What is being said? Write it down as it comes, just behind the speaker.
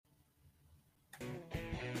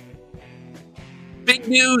Big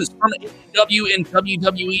news from AEW and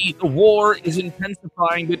WWE. The war is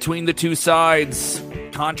intensifying between the two sides.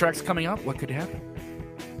 Contracts coming up. What could happen?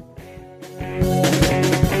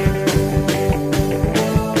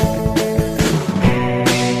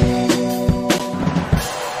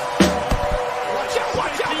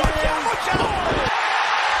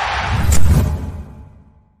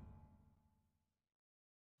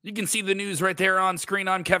 You can see the news right there on screen.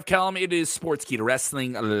 I'm Kev Kellum. It is Sportskeeda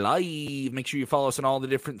Wrestling Live. Make sure you follow us on all the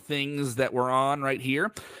different things that we're on right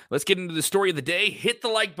here. Let's get into the story of the day. Hit the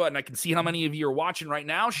like button. I can see how many of you are watching right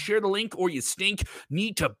now. Share the link or you stink.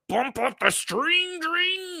 Need to bump up the string,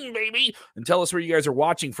 baby. And tell us where you guys are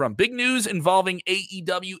watching from. Big news involving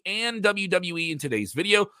AEW and WWE in today's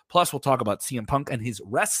video. Plus, we'll talk about CM Punk and his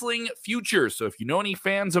wrestling future. So if you know any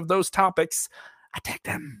fans of those topics, attack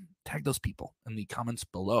them. Tag those people in the comments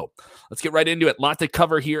below. Let's get right into it. Lot to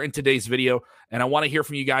cover here in today's video, and I want to hear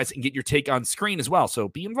from you guys and get your take on screen as well. So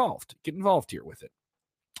be involved. Get involved here with it.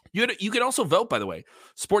 You can also vote, by the way.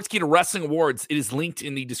 Sportskeeda Wrestling Awards. It is linked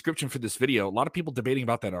in the description for this video. A lot of people debating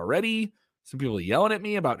about that already. Some people yelling at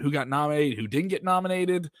me about who got nominated, who didn't get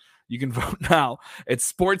nominated. You can vote now at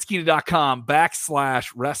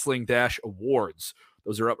sportskeeda.com/wrestling-awards.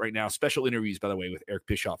 Those are up right now. Special interviews, by the way, with Eric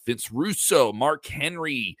Bischoff, Vince Russo, Mark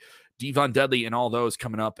Henry, Devon Dudley, and all those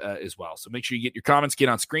coming up as well. So make sure you get your comments, get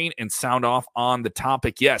on screen, and sound off on the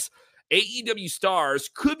topic. Yes, AEW stars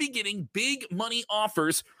could be getting big money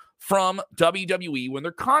offers from WWE when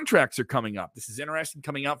their contracts are coming up. This is interesting,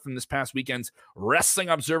 coming out from this past weekend's Wrestling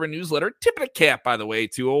Observer newsletter. Tip of the cap, by the way,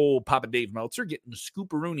 to old Papa Dave Meltzer, getting the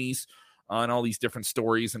scooperoonies on all these different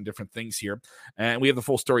stories and different things here. And we have the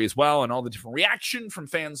full story as well and all the different reaction from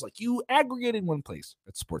fans like you aggregated in one place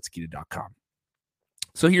at sportskeeda.com.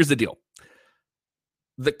 So here's the deal.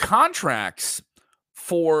 The contracts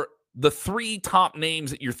for the three top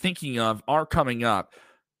names that you're thinking of are coming up.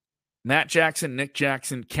 Matt Jackson, Nick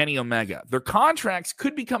Jackson, Kenny Omega. Their contracts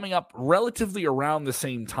could be coming up relatively around the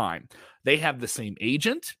same time. They have the same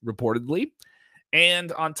agent, reportedly.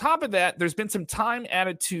 And on top of that, there's been some time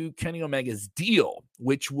added to Kenny Omega's deal,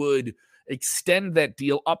 which would extend that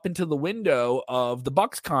deal up into the window of the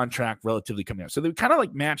Bucks contract relatively coming up. So they kind of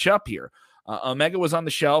like match up here. Omega was on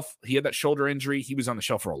the shelf. He had that shoulder injury. He was on the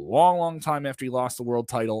shelf for a long, long time after he lost the world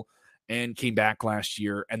title and came back last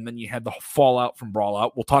year. And then you had the fallout from Brawl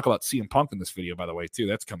Out. We'll talk about CM Punk in this video, by the way, too.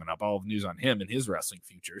 That's coming up. All of news on him and his wrestling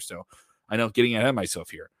future. So I know getting ahead of myself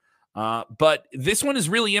here. But this one is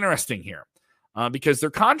really interesting here. Because their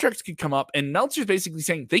contracts could come up, and Meltzer's basically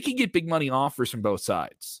saying they could get big money offers from both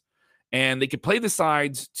sides, and they could play the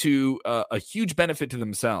sides to a huge benefit to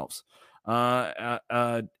themselves.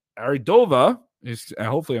 Ardova is,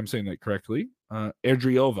 hopefully I'm saying that correctly,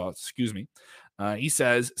 Erdriova, excuse me. He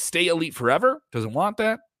says, stay elite forever, doesn't want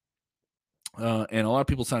that. And a lot of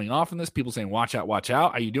people signing off on this, people saying, watch out, watch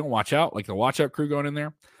out. How you doing? Watch out, like the watch out crew going in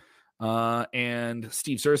there. And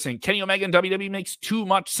Steve Sir saying Kenny Omega and WWE makes too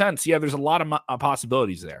much sense. Yeah, there's a lot of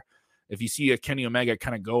possibilities there. If you see a Kenny Omega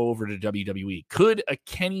kind of go over to WWE, could a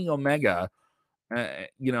Kenny Omega,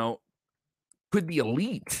 could the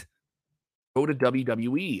elite go to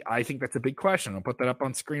WWE? I think that's a big question. I'll put that up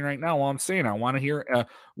on screen right now while I'm saying I want to hear,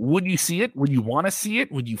 would you see it? Would you want to see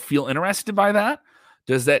it? Would you feel interested by that?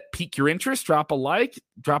 Does that pique your interest? Drop a like,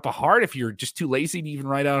 drop a heart if you're just too lazy to even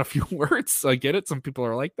write out a few words. I get it. Some people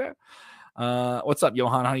are like that. What's up,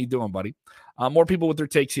 Johan? How you doing, buddy? More people with their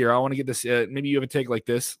takes here. I want to get this. Maybe you have a take like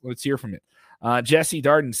this. Let's hear from it. Jesse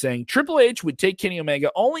Darden saying Triple H would take Kenny Omega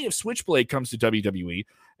only if Switchblade comes to WWE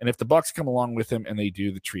and if the Bucks come along with him and they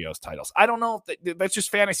do the trios titles. I don't know if that's just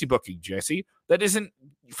fantasy booking, Jesse. That isn't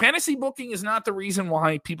fantasy booking is not the reason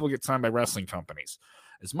why people get signed by wrestling companies.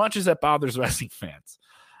 As much as that bothers wrestling fans.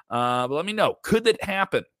 But let me know. Could that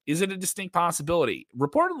happen? Is it a distinct possibility?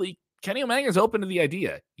 Reportedly, Kenny Omega is open to the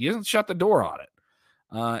idea. He hasn't shut the door on it.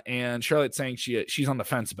 And Charlotte's saying she's on the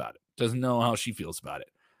fence about it. Doesn't know how she feels about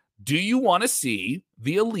it. Do you want to see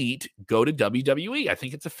the elite go to WWE? I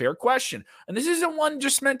think it's a fair question. And this isn't one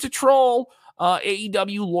just meant to troll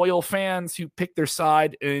AEW loyal fans who picked their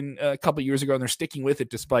side in a couple years ago and they're sticking with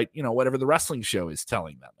it despite, whatever the wrestling show is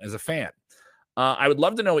telling them as a fan. I would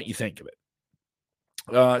love to know what you think of it.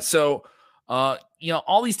 All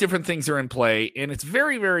these different things are in play, and it's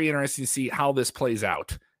very, very interesting to see how this plays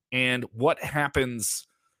out and what happens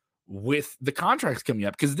with the contracts coming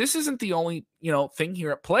up, because this isn't the only, thing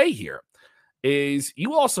here at play here. Is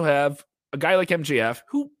you also have a guy like MJF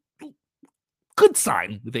who could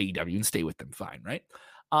sign with AEW and stay with them fine, right?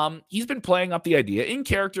 He's been playing up the idea in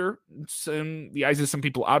character, in the eyes of some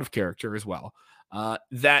people out of character as well,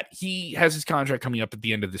 that he has his contract coming up at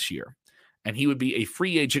the end of this year. and he would be a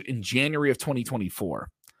free agent in January of 2024.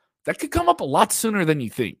 That could come up a lot sooner than you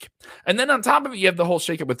think. And then on top of it, you have the whole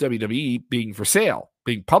shakeup with WWE being for sale,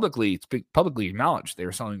 being publicly acknowledged they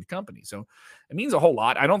were selling the company. So it means a whole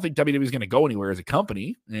lot. I don't think WWE is going to go anywhere as a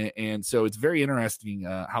company. And so it's very interesting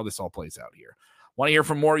how this all plays out here. Want to hear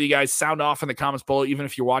from more of you guys? Sound off in the comments below. Even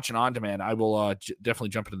if you're watching on demand, I will definitely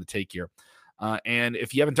jump into the take here. And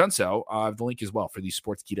if you haven't done so, I have the link as well for the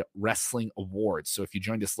Sportskeeda Wrestling Awards. So if you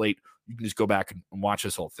joined us late, you can just go back and watch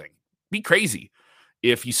this whole thing. Be crazy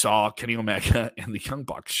if you saw Kenny Omega and the Young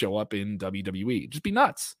Bucks show up in WWE. Just be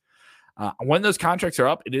nuts. When those contracts are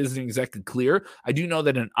up, it isn't exactly clear. I do know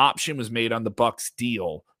that an option was made on the Bucks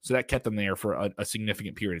deal, so that kept them there for a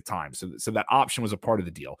significant period of time. So that option was a part of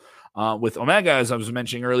the deal. With Omega, as I was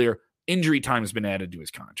mentioning earlier, injury time has been added to his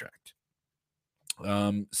contract.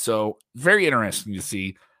 So very interesting to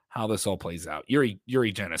see how this all plays out.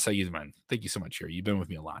 Yuri Janis, how you doing? Thank you so much, Yuri. You've been with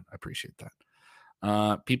me a lot. I appreciate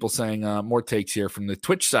that. People saying more takes here from the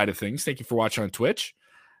Twitch side of things. Thank you for watching on Twitch.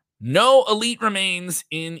 No elite remains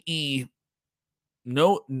in E.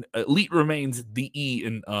 No elite remains the E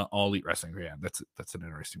in All Elite Wrestling. Yeah, that's an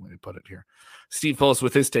interesting way to put it here. Steve Phillips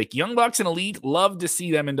with his take. Young Bucks and Elite, love to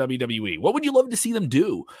see them in WWE. What would you love to see them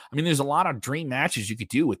do? I mean, there's a lot of dream matches you could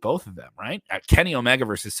do with both of them, right? Kenny Omega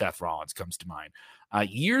versus Seth Rollins comes to mind.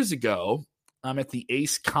 Years ago, I'm at the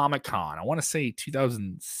Ace Comic Con. I want to say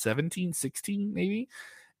 2017, 16, maybe.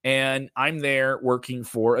 And I'm there working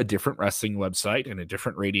for a different wrestling website and a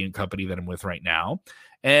different radio company that I'm with right now.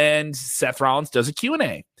 And Seth Rollins does a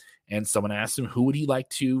Q&A. And someone asked him, who would he like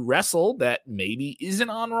to wrestle that maybe isn't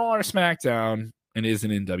on Raw or SmackDown and isn't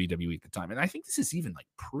in WWE at the time? And I think this is even like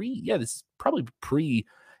this is probably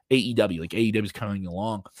pre-AEW. Like AEW is coming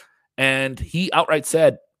along. And he outright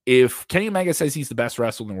said, if Kenny Omega says he's the best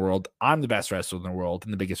wrestler in the world, I'm the best wrestler in the world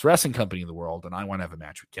and the biggest wrestling company in the world, and I want to have a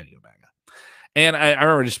match with Kenny Omega. And I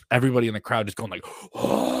remember just everybody in the crowd just going like,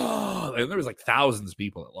 oh, and there was like thousands of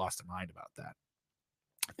people that lost their mind about that.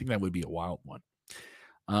 I think that would be a wild one.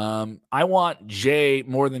 I want Jay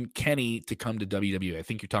more than Kenny to come to WWE. I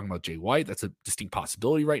think you're talking about Jay White. That's a distinct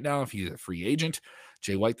possibility right now if he's a free agent.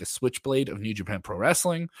 Jay White, the switchblade of New Japan Pro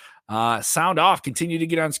Wrestling. Sound off, continue to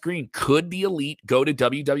get on screen. Could the Elite go to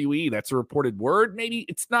WWE? That's a reported word. Maybe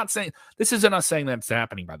it's not saying, this isn't us saying that's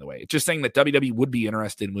happening, by the way. It's just saying that WWE would be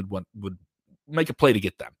interested and would make a play to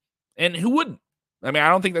get them. And who wouldn't? I mean, I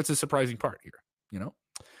don't think that's a surprising part here, you know?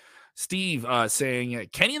 Steve saying,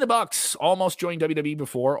 Kenny and the Bucks almost joined WWE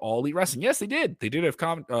before All Elite Wrestling. Yes, they did. They did have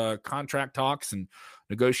contract talks and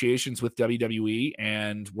negotiations with WWE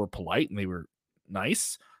and were polite and they were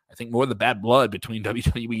nice. I think more of the bad blood between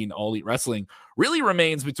WWE and All Elite Wrestling really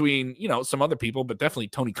remains between, some other people, but definitely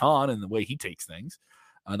Tony Khan and the way he takes things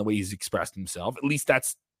and the way he's expressed himself. At least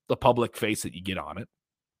that's the public face that you get on it.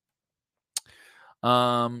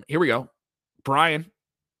 Here we go. Brian,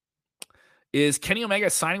 is Kenny Omega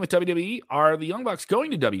signing with WWE? Are the Young Bucks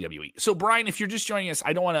going to WWE? So, Brian, if you're just joining us,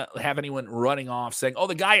 I don't want to have anyone running off saying, oh,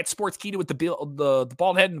 the guy at Sportskeeda with the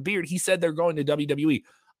bald head and the beard, he said they're going to WWE.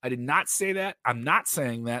 I did not say that. I'm not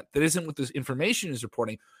saying that. That isn't what this information is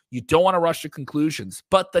reporting. You don't want to rush to conclusions.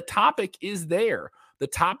 But the topic is there. The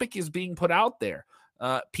topic is being put out there.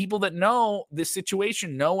 People that know this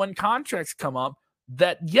situation know when contracts come up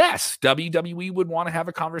that, yes, WWE would want to have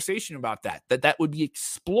a conversation about that would be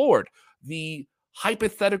explored. The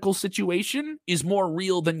hypothetical situation is more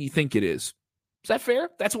real than you think it is. Is that fair?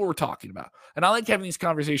 That's what we're talking about. And I like having these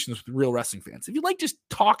conversations with real wrestling fans. If you like just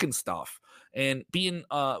talking stuff and being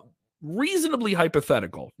reasonably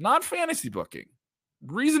hypothetical, not fantasy booking,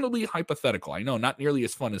 reasonably hypothetical. I know, not nearly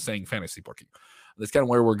as fun as saying fantasy booking. That's kind of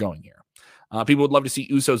where we're going here. People would love to see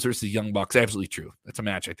Usos versus Young Bucks. Absolutely true. That's a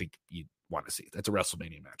match I think you'd want to see. That's a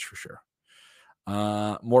WrestleMania match for sure.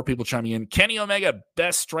 More people chiming in. Kenny Omega,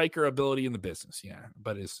 best striker ability in the business. Yeah,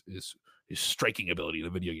 but his striking ability in the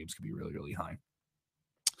video games can be really, really high.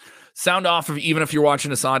 Sound off of even if you're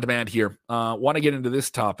watching us on demand here. Want to get into this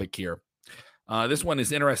topic here. This one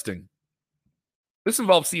is interesting. This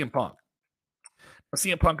involves CM Punk.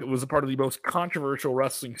 CM Punk was a part of the most controversial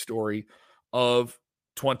wrestling story of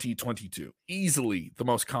 2022. Easily the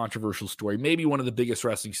most controversial story. Maybe one of the biggest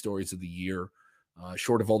wrestling stories of the year.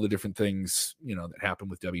 Short of all the different things, that happened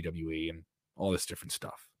with WWE and all this different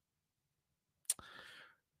stuff.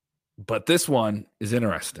 But this one is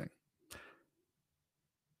interesting.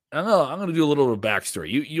 I'm going to do a little bit of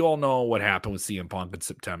backstory. You all know what happened with CM Punk in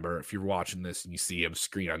September. If you're watching this and you see him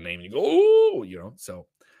screen on name, and you go, oh, so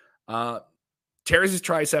tears his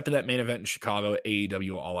tricep in that main event in Chicago at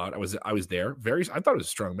AEW All Out. I was there. I thought it was a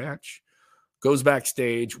strong match. Goes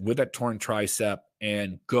backstage with that torn tricep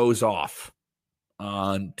and goes off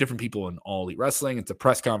on different people in All Elite Wrestling. It's a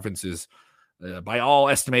press conference is, by all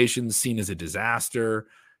estimations, seen as a disaster.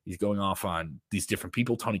 He's going off on these different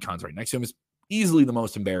people. Tony Khan's right next to him. Is easily the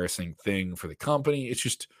most embarrassing thing for the company. It's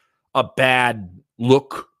just a bad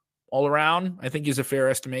look all around, I think is a fair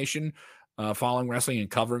estimation, following wrestling and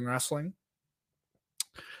covering wrestling.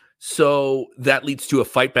 So that leads to a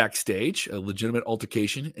fight backstage, a legitimate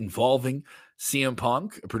altercation involving CM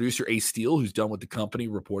Punk, a producer, Ace Steel, who's done with the company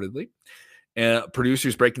reportedly.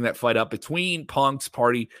 Producers breaking that fight up between Punk's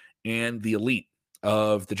party and the elite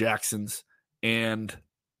of the Jacksons and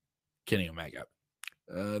Kenny Omega.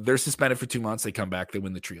 They're suspended for 2 months. They come back. They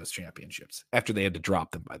win the Trios Championships after they had to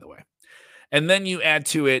drop them, by the way. And then you add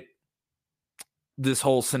to it this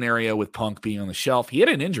whole scenario with Punk being on the shelf. He had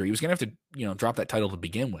an injury. He was going to have to, drop that title to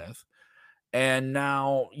begin with. And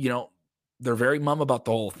now, they're very mum about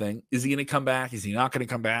the whole thing. Is he going to come back? Is he not going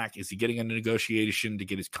to come back? Is he getting a negotiation to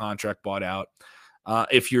get his contract bought out?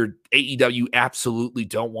 If you're AEW, absolutely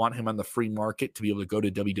don't want him on the free market to be able to go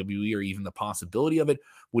to WWE or even the possibility of it.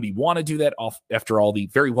 Would he want to do that after all the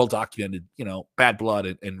very well documented, bad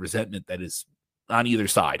blood and resentment that is on either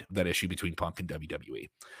side of that issue between Punk and WWE?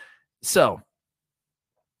 So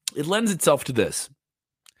it lends itself to this.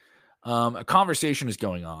 A conversation is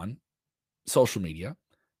going on, social media,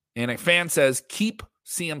 and a fan says, keep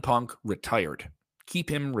CM Punk retired. Keep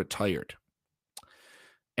him retired.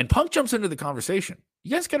 And Punk jumps into the conversation.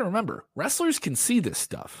 You guys got to remember, wrestlers can see this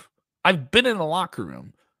stuff. I've been in a locker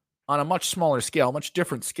room on a much smaller scale, much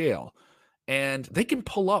different scale, and they can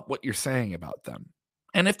pull up what you're saying about them.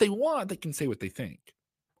 And if they want, they can say what they think,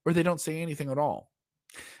 or they don't say anything at all.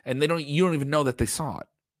 And you don't even know that they saw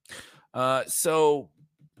it. So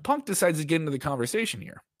Punk decides to get into the conversation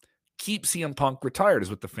here. Keep CM Punk retired is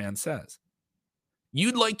what the fan says.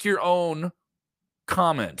 You'd like your own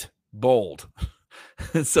comment bold.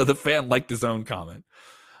 So the fan liked his own comment.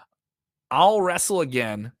 I'll wrestle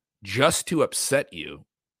again just to upset you.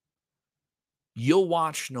 You'll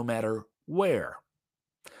watch no matter where.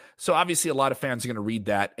 So obviously a lot of fans are going to read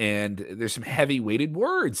that, and there's some heavy weighted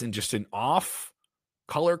words and just an off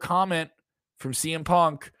color comment from CM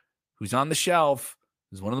Punk, who's on the shelf,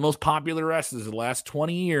 who's one of the most popular wrestlers of the last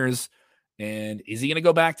 20 years. And is he going to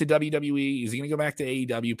go back to WWE? Is he going to go back to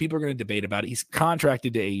AEW? People are going to debate about it. He's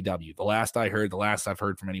contracted to AEW. The last I've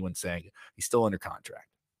heard from anyone saying it, he's still under contract.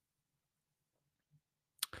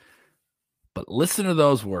 But listen to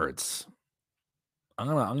those words. I'm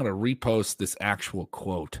gonna repost this actual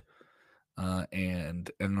quote, and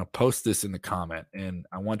I'm gonna post this in the comment. And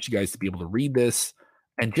I want you guys to be able to read this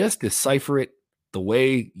and just decipher it the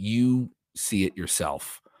way you see it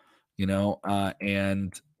yourself.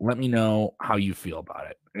 And let me know how you feel about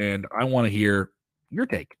it. And I want to hear your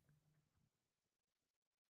take.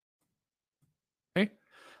 Okay.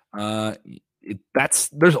 No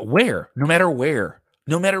matter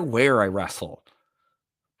where I wrestle.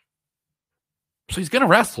 So he's going to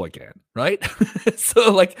wrestle again, right?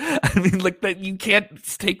 So that you can't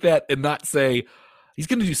take that and not say he's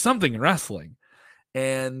going to do something in wrestling.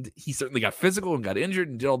 And he certainly got physical and got injured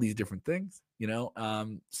and did all these different things,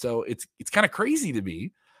 So it's kind of crazy to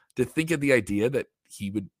me to think of the idea that he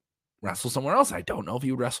would wrestle somewhere else. I don't know if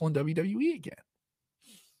he would wrestle in WWE again.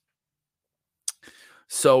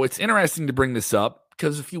 So it's interesting to bring this up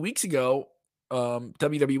because a few weeks ago,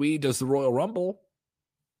 WWE does the Royal Rumble,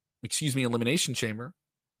 Elimination Chamber.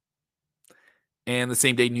 And the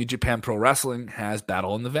same day, New Japan Pro Wrestling has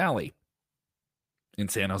Battle in the Valley in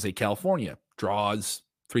San Jose, California. Draws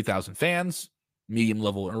 3,000 fans,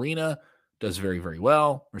 medium-level arena, does very, very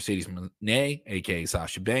well. Mercedes Moné, a.k.a.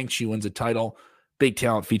 Sasha Banks, she wins a title. Big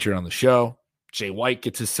talent featured on the show. Jay White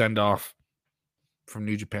gets his send-off from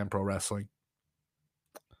New Japan Pro Wrestling.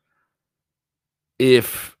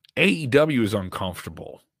 If AEW is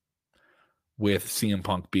uncomfortable with CM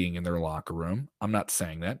Punk being in their locker room, I'm not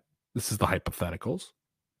saying that. This is the hypotheticals.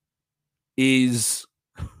 Is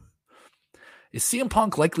CM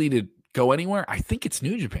Punk likely to go anywhere? I think it's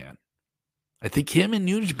New Japan. I think him in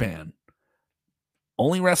New Japan,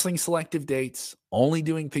 only wrestling selective dates, only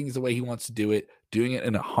doing things the way he wants to do it, doing it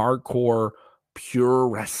in a hardcore, pure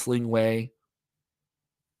wrestling way.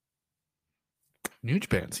 New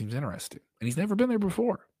Japan seems interesting. And he's never been there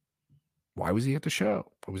before. Why was he at the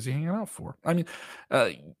show? What was he hanging out for? I mean,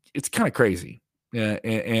 it's kind of crazy.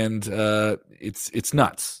 And it's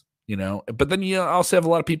nuts, But then you also have a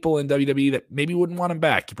lot of people in WWE that maybe wouldn't want him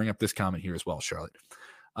back. You bring up this comment here as well, Charlotte.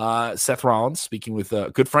 Seth Rollins speaking with a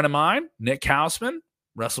good friend of mine, Nick Hausman,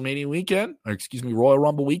 WrestleMania weekend, Royal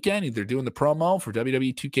Rumble weekend. They're doing the promo for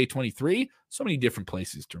WWE 2K23. So many different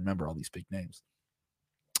places to remember all these big names.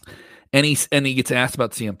 And he gets asked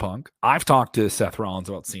about CM Punk. I've talked to Seth Rollins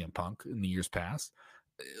about CM Punk in the years past.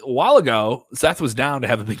 A while ago, Seth was down to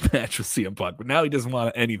have a big match with CM Punk, but now he doesn't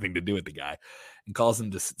want anything to do with the guy and calls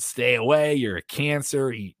him to stay away. You're a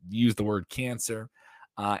cancer. He used the word cancer.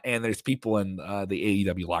 And there's people in the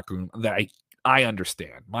AEW locker room that I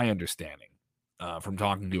understand. My understanding from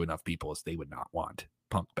talking to enough people is they would not want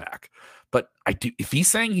Punk back. But I do. If he's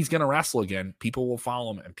saying he's going to wrestle again, people will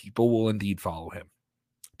follow him, and people will indeed follow him.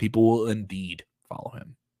 People will indeed follow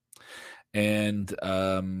him. And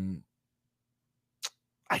I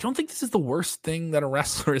don't think this is the worst thing that a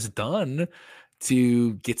wrestler has done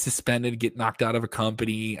to get suspended, get knocked out of a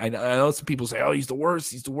company. I know some people say, oh, he's the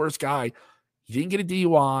worst guy. He didn't get a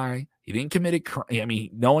DUI. He didn't commit a crime. I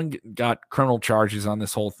mean, no one got criminal charges on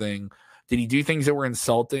this whole thing. Did he do things that were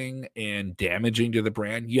insulting and damaging to the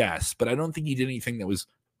brand? Yes, but I don't think he did anything that was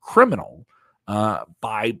criminal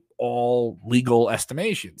by all legal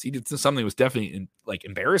estimations. He did something that was definitely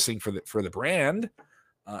embarrassing for the brand,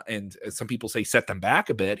 and as some people say, set them back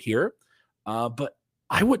a bit here. But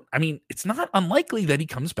it's not unlikely that he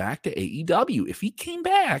comes back to AEW. If he came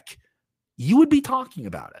back, you would be talking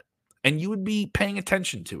about it. And you would be paying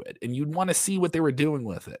attention to it, and you'd want to see what they were doing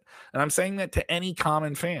with it. And I'm saying that to any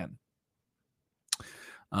common fan.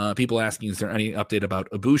 People asking, is there any update about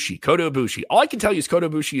Ibushi? Kota Ibushi. All I can tell you is Kota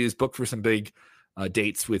Ibushi is booked for some big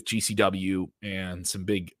dates with GCW and some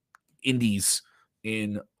big indies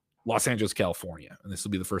in Los Angeles, California. And this will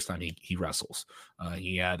be the first time he wrestles.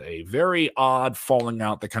 He had a very odd falling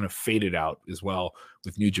out that kind of faded out as well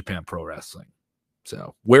with New Japan Pro Wrestling.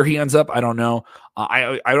 So where he ends up, I don't know.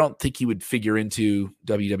 I don't think he would figure into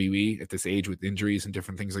WWE at this age with injuries and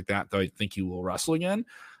different things like that, though I think he will wrestle again.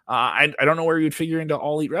 I don't know where he would figure into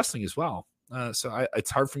All Elite Wrestling as well. So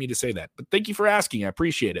it's hard for me to say that. But thank you for asking. I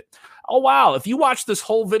appreciate it. Oh, wow. If you watch this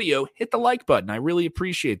whole video, hit the like button. I really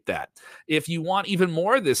appreciate that. If you want even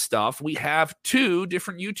more of this stuff, we have 2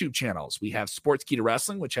 different YouTube channels. We have Sportskeeda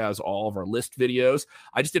Wrestling, which has all of our list videos.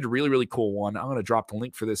 I just did a really, really cool one. I'm going to drop the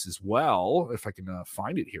link for this as well, if I can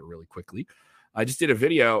find it here really quickly. I just did a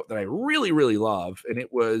video that I really, really love, and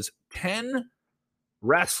it was 10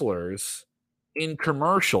 wrestlers in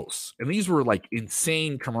commercials. And these were like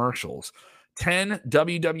insane commercials. 10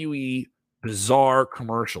 WWE bizarre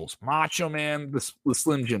commercials. Macho Man, the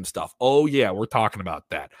Slim Jim stuff. Oh, yeah, we're talking about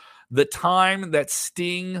that. The time that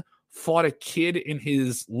Sting fought a kid in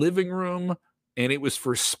his living room, and it was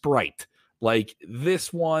for Sprite. Like,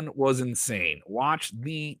 this one was insane. Watch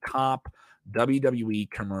the top WWE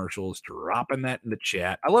commercials. Dropping that in the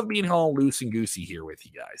chat. I love being all loose and goosey here with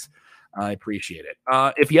you guys. I appreciate it.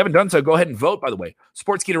 If you haven't done so, go ahead and vote, by the way.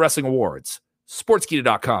 Sportskeeda Wrestling Awards.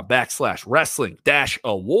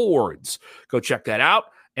 Sportskeeda.com/wrestling-awards. Go check that out.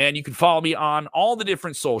 And you can follow me on all the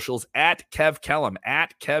different socials at Kev Kellum.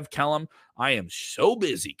 At Kev Kellum. I am so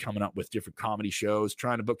busy coming up with different comedy shows,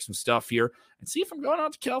 trying to book some stuff here, and see if I'm going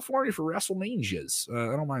out to California for WrestleManias.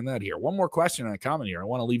 I don't mind that here. One more question and a comment here. I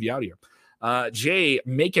want to leave you out here.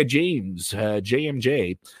 Maka James,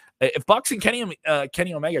 JMJ. If Bucks and Kenny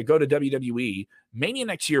Omega go to WWE, Mania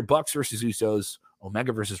next year, Bucks versus Usos,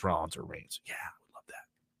 Omega versus Rollins or Reigns. Yeah, I would love that.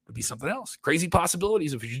 Would be something else. Crazy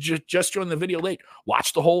possibilities. If you just joined the video late,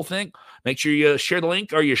 watch the whole thing. Make sure you share the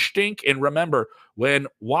link or you stink. And remember, when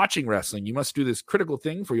watching wrestling, you must do this critical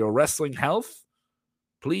thing for your wrestling health.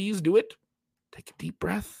 Please do it. Take a deep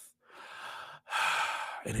breath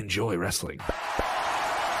and enjoy wrestling. Watch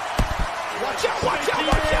out, watch out,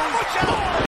 watch out, watch out.